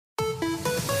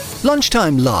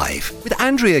Lunchtime Live with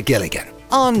Andrea Gilligan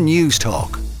on News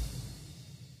Talk.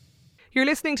 You're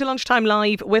listening to Lunchtime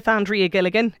Live with Andrea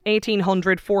Gilligan.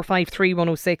 1800 453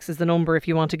 106 is the number if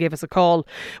you want to give us a call.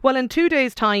 Well, in 2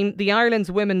 days' time, the Ireland's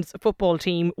women's football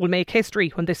team will make history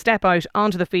when they step out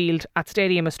onto the field at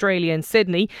Stadium Australia in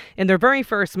Sydney in their very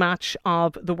first match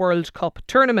of the World Cup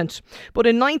tournament. But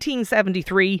in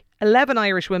 1973, 11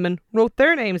 Irish women wrote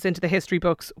their names into the history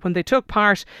books when they took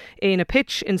part in a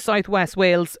pitch in southwest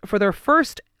Wales for their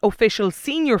first official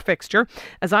senior fixture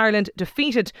as Ireland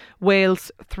defeated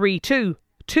Wales 3-2.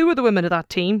 Two of the women of that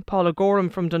team, Paula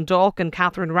Gorham from Dundalk and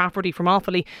Catherine Rafferty from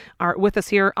Offaly, are with us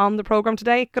here on the programme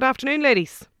today. Good afternoon,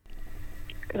 ladies.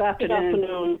 Good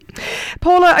afternoon.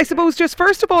 Paula, I suppose just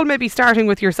first of all, maybe starting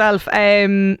with yourself,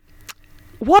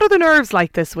 what are the nerves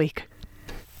like this week?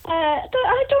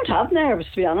 I don't have nerves,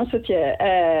 to be honest with you.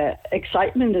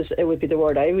 Excitement it would be the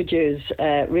word I would use.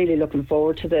 Really looking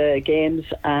forward to the games,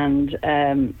 and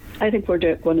I think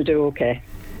we're going to do okay.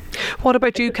 What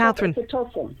about you, Catherine? It's a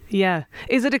tough one. Yeah.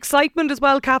 Is it excitement as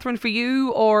well, Catherine, for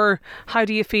you, or how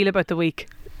do you feel about the week?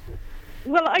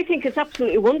 Well, I think it's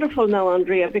absolutely wonderful now,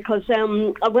 Andrea, because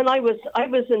when I was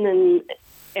in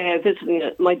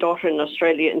visiting my daughter in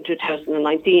Australia in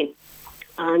 2019,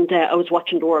 and I was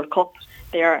watching the World Cup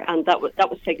there, and that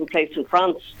was taking place in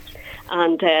France.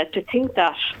 And to think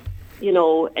that,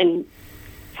 in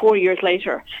 4 years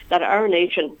later, that our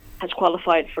nation has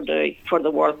qualified for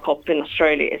the World Cup in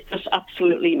Australia, it's just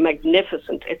absolutely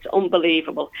magnificent. It's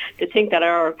unbelievable to think that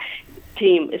our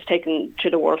team is taken to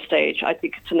the world stage. I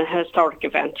think it's an historic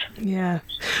event. Yeah.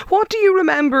 What do you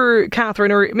remember,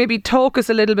 Catherine, or maybe talk us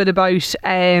a little bit about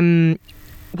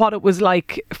what it was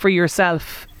like for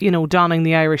yourself, donning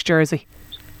the Irish jersey?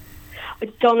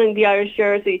 Donning the Irish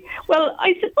jersey. Well,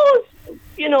 I suppose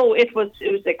it was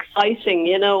exciting.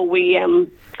 We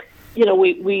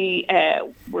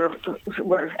were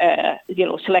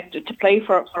selected to play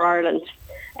for Ireland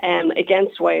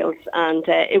against Wales, and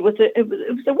it was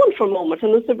a wonderful moment,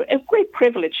 and it was a great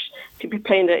privilege to be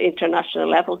playing at international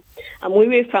level, and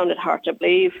we found it hard to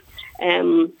believe.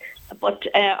 But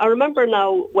I remember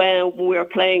now when we were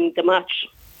playing the match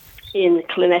in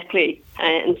Clonethley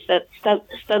in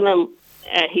Stelham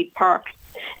Heath Park,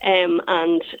 and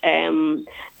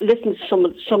listening to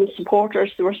some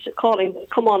supporters. They were calling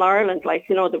 "Come on Ireland!"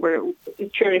 they were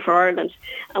cheering for Ireland.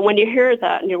 And when you hear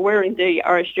that and you're wearing the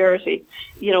Irish jersey,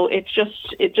 it's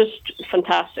just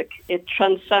fantastic. It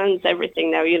transcends everything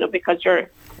now, because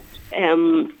you're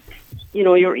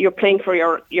you're playing for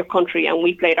your country, and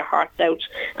we played our hearts out.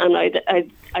 And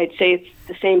I'd say it's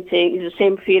the same thing, the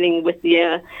same feeling with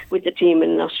the team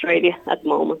in Australia at the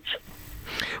moment.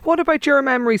 What about your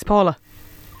memories, Paula?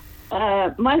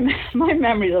 My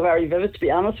memories are very vivid, to be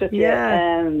honest with you.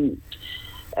 Yeah.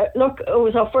 Look, it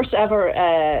was our first ever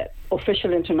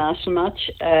official international match.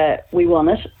 We won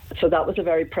it, so that was a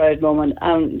very proud moment.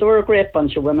 And there were a great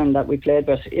bunch of women that we played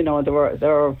with. They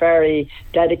were very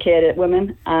dedicated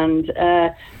women, and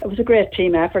it was a great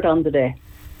team effort on the day.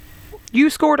 You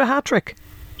scored a hat-trick.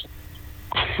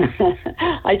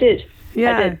 I did.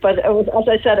 Yeah. I did, but it was, as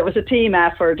I said, it was a team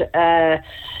effort. The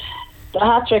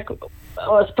hat-trick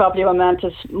was probably a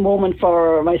momentous moment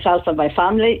for myself and my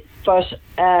family, but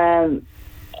you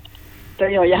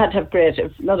had to have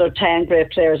another 10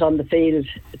 great players on the field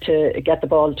to get the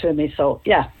ball to me. So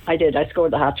yeah, I did. I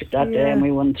scored the hat-trick that day, and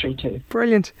we won 3-2.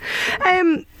 Brilliant.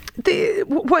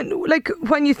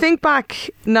 When you think back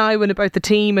now and about the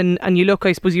team and you look,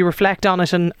 I suppose you reflect on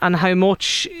it and how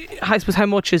much has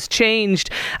changed.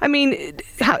 I mean,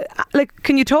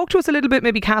 can you talk to us a little bit,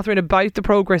 maybe Catherine, about the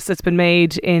progress that's been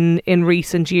made in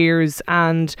recent years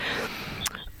and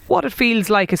what it feels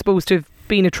like, I suppose, to have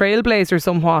been a trailblazer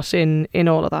somewhat in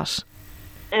all of that?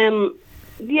 I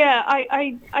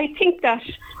think that,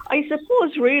 I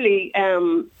suppose really,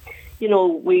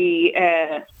 we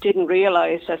didn't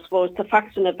realise, I suppose, the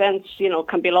facts and events,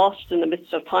 can be lost in the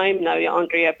midst of time now,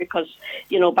 Andrea, because,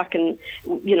 back in,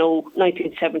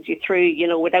 1973,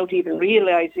 without even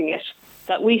realising it,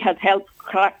 that we had helped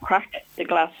crack the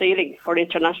glass ceiling for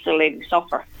international ladies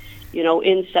soccer,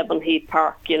 in Seven Heath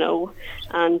Park, and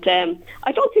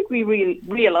I don't think we really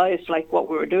realised what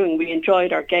we were doing. We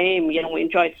enjoyed our game, we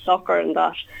enjoyed soccer and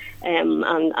that,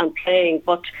 and playing,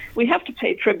 but we have to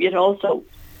pay tribute also,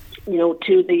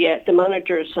 to the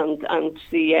managers and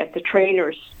the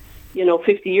trainers,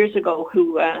 50 years ago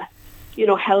who,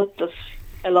 helped us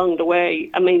along the way.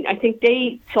 I mean, I think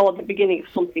they saw the beginning of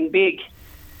something big,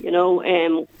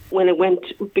 when it went,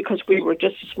 because we were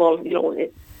just a small,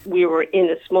 we were in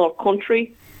a small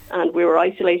country and we were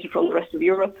isolated from the rest of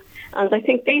Europe. And I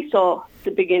think they saw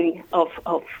the beginning of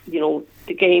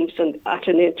the games and at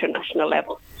an international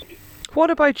level. What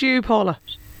about you, Paula?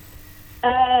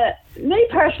 Me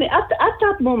personally, at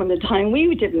that moment in time,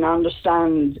 we didn't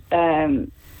understand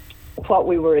what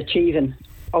we were achieving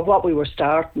or what we were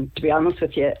starting, to be honest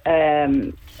with you.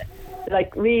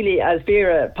 Like really, as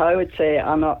Vera Pow would say,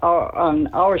 on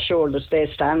our shoulders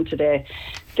they stand today.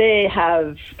 They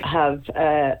have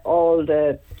all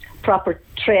the proper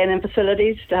training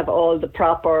facilities. They have all the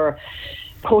proper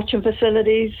coaching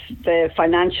facilities. They're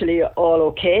financially all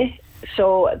okay.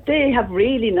 So they have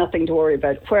really nothing to worry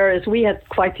about. Whereas we had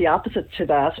quite the opposite to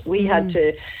that. We had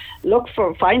to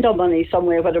find our money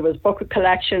somewhere, whether it was bucket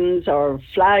collections or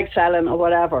flag selling or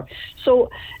whatever. So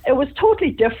it was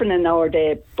totally different in our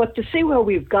day. But to see where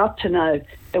we've got to now,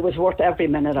 it was worth every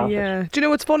minute of it. Yeah. Do you know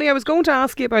what's funny? I was going to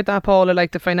ask you about that, Paula,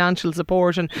 like the financial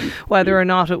support and whether or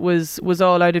not it was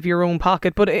all out of your own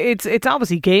pocket. But it's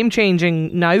obviously game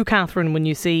changing now, Catherine, when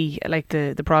you see like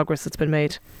the progress that's been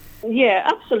made. Yeah,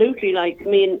 absolutely. Like, I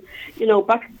mean,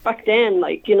 back then,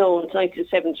 like, in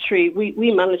 1973,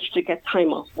 we managed to get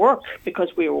time off work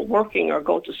because we were working or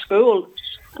going to school.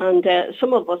 And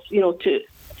some of us, to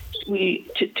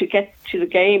get to the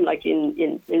game, like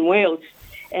in Wales,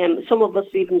 some of us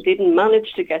even didn't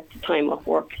manage to get the time off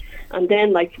work. And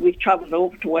then, like, we travelled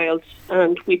over to Wales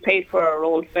and we paid for our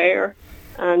own fare.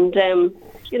 And,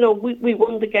 we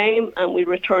won the game and we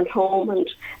returned home. And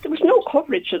there was no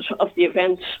coverage of the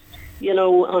event,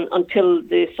 until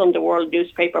the Sunday World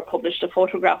newspaper published a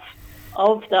photograph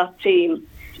of that team,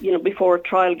 before a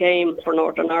trial game for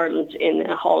Northern Ireland in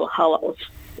Hall Hallows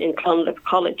in Clonliffe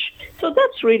College. So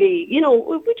that's really,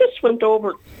 we just went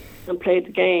over and played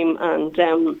the game. And,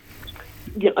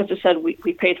 as I said, we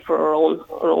paid for our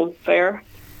own fare.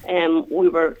 We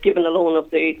were given a loan of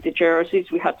the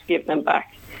jerseys. We had to give them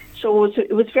back. So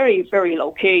it was very, very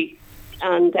low key.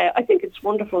 And I think it's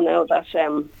wonderful now that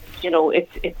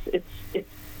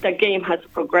the game has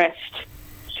progressed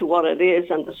to what it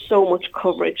is, and there's so much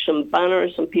coverage and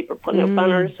banners and people putting up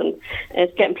banners, and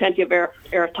it's getting plenty of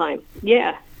airtime.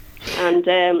 Yeah, and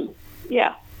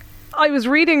yeah. I was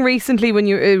reading recently when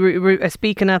you were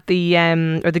speaking at the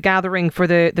gathering for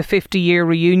the 50-year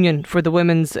reunion for the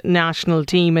women's national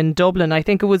team in Dublin. I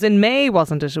think it was in May,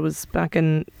 wasn't it? It was back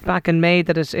in May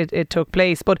that it took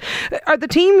place. But are the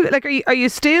team, like, are you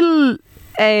still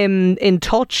in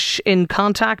touch, in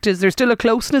contact? Is there still a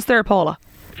closeness there, Paula?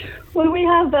 Well,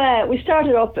 we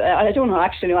started up, I don't know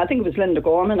actually, I think it was Linda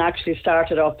Gorham actually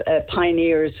started up a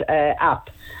Pioneers app,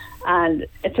 and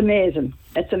it's amazing.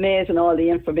 It's amazing all the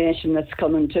information that's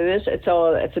coming to us.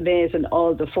 It's amazing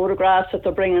all the photographs that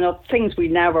they're bringing up, things we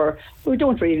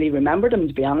don't really remember them,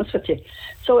 to be honest with you.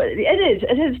 So it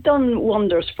has done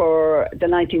wonders for the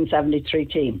 1973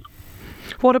 team.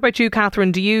 What about you,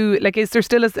 Catherine? Do you is there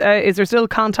still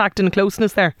contact and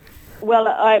closeness there? Well,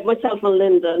 myself and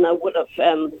Linda and I would have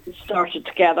started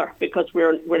together because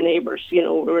we're neighbours.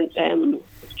 We're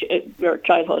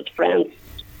childhood friends.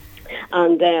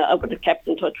 And I would have kept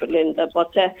in touch with Linda.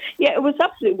 But it was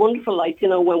absolutely wonderful. Like,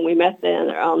 when we met then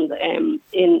around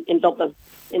in Dublin,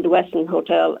 in the Westin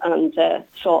Hotel, and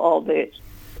saw all the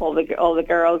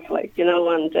girls, like,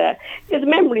 and the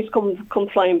memories come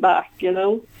flying back,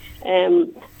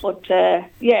 But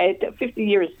 50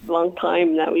 years is a long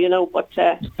time now, But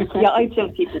I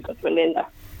still keep in touch with Linda.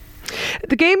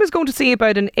 The game is going to see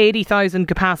about an 80,000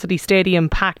 capacity stadium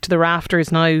packed to the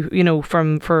rafters now,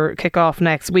 for kick-off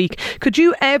next week. Could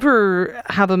you ever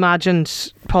have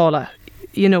imagined, Paula,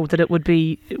 that it would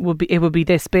be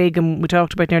this big? And we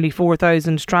talked about nearly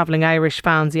 4,000 travelling Irish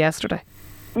fans yesterday.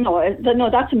 No,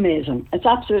 that's amazing. It's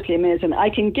absolutely amazing. I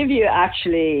can give you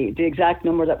actually the exact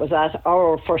number that was at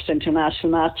our first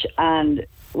international match, and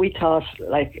we thought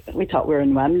we were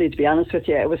in Wembley, to be honest with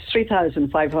you. It was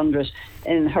 3,500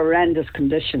 in horrendous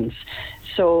conditions.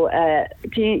 So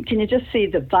can you just see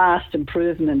the vast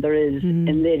improvement there is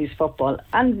in ladies football,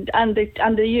 and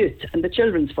the youth and the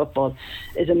children's football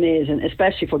is amazing,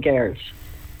 especially for girls.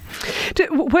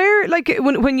 Where,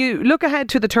 when you look ahead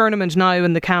to the tournament now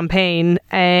and the campaign,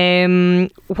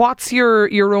 what's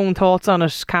your own thoughts on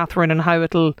it, Catherine, and how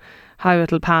it'll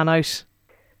pan out?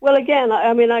 Well, again,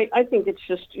 I mean, I think it's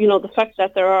just, the fact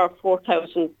that there are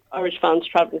 4,000 Irish fans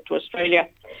travelling to Australia.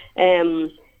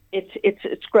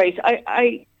 It's great.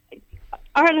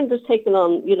 Ireland has taken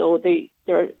on,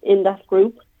 they're in that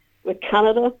group with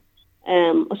Canada,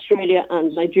 Australia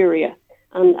and Nigeria.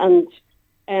 And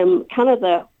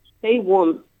Canada, they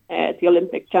won they're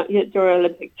Olympic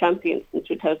champions in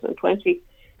 2020.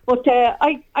 But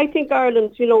I think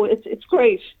Ireland, it's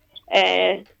great.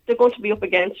 They're going to be up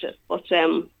against it, but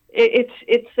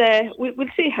we'll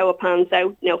see how it pans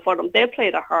out, for them. They'll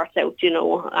play their hearts out,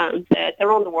 and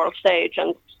they're on the world stage,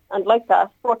 and like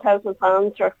that, 4,000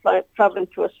 fans are travelling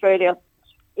to Australia.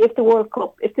 If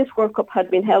this World Cup had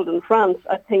been held in France,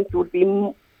 I think there would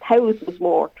be thousands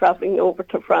more travelling over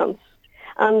to France.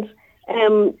 And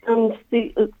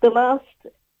the last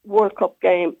World Cup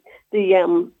game,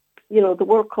 the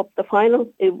World Cup, the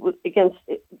final, it was against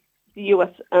the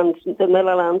US and the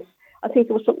Netherlands. I think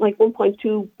there was something like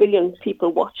 1.2 billion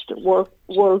people watched the world,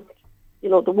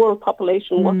 the world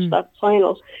population watched that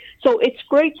final. So it's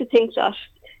great to think that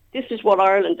this is what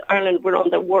Ireland, we're on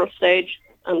the world stage,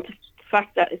 and the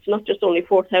fact that it's not just only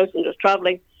 4,000 are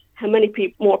travelling, how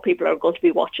many more people are going to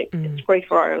be watching. It's great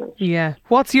for Ireland. Yeah.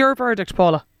 What's your verdict,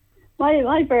 Paula?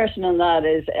 My version on that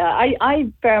is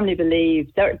I firmly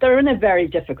believe they're in a very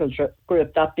difficult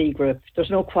group, that B group.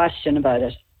 There's no question about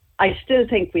it. I still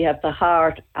think we have the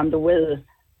heart and the will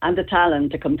and the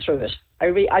talent to come through it.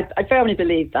 I firmly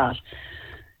believe that.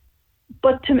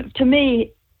 But to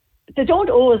me, they don't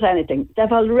owe us anything.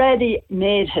 They've already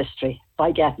made history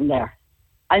by getting there.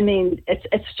 I mean,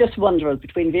 it's just wonderful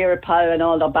between Vera Pauw and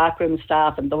all the backroom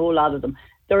staff and the whole lot of them.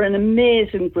 They're an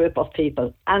amazing group of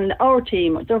people. And our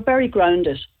team, they're very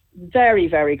grounded, very,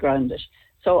 very grounded.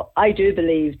 So I do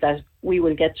believe that we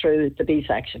will get through the B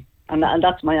section. And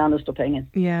that's my honest opinion.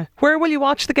 Yeah. Where will you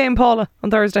watch the game, Paula, on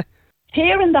Thursday?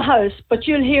 Here in the house, but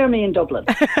you'll hear me in Dublin.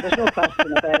 There's no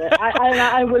question about it.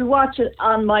 I will watch it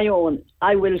on my own.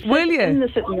 I will sit in the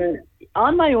sitting room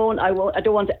on my own. I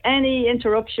don't want any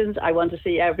interruptions. I want to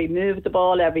see every move of the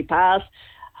ball, every pass,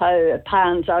 how it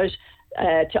pans out.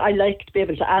 I like to be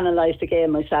able to analyse the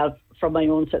game myself from my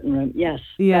own sitting room. Yes,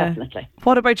 definitely.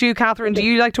 What about you, Catherine? Do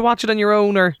you like to watch it on your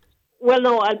own, or? Well,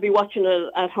 no, I'll be watching it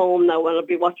at home now, and I'll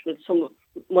be watching with some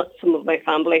of my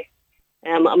family.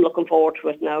 I'm looking forward to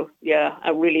it now. Yeah, I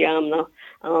really am now.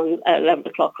 On 11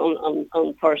 o'clock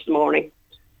on Thursday morning.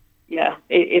 Yeah,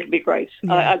 it'll be great.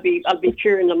 Yeah. I'll be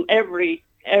cheering them every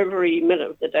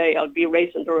minute of the day. I'll be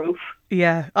raising the roof.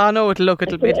 Yeah, I know it'll be.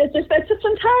 It's a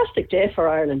fantastic day for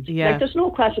Ireland. Yeah, there's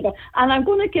no question about it. And I'm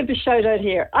going to give a shout out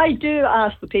here. I do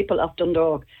ask the people of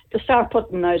Dundalk to start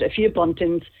putting out a few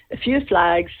buntings, a few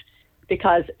flags,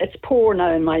 because it's poor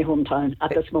now in my hometown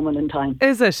at this moment in time.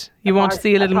 Is it? You want to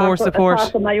see a little more support?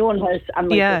 Apart from my own house and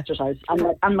my sister's house,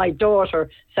 and my daughter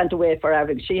sent away for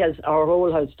everything. She has our whole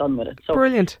house done with it. So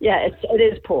brilliant. Yeah, it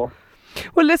is poor.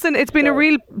 Well, listen, it's been a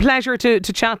real pleasure to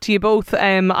chat to you both.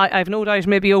 I've no doubt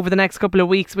maybe over the next couple of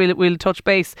weeks we'll touch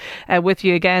base with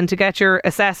you again to get your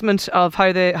assessment of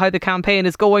how the campaign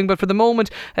is going. But for the moment,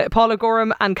 Paula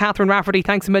Gorham and Catherine Rafferty,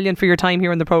 thanks a million for your time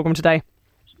here in the programme today.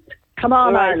 Come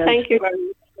on, Ireland. Thank you very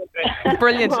much.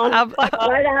 Brilliant.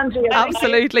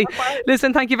 Absolutely.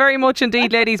 Listen, thank you very much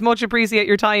indeed, ladies. Much appreciate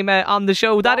your time on the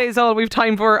show. That is all we've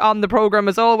time for on the programme.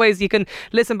 As always, you can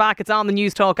listen back. It's on the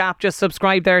News Talk app. Just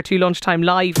subscribe there to Lunchtime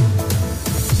Live.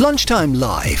 Lunchtime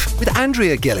Live with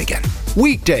Andrea Gilligan.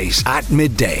 Weekdays at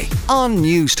midday on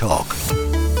News Talk.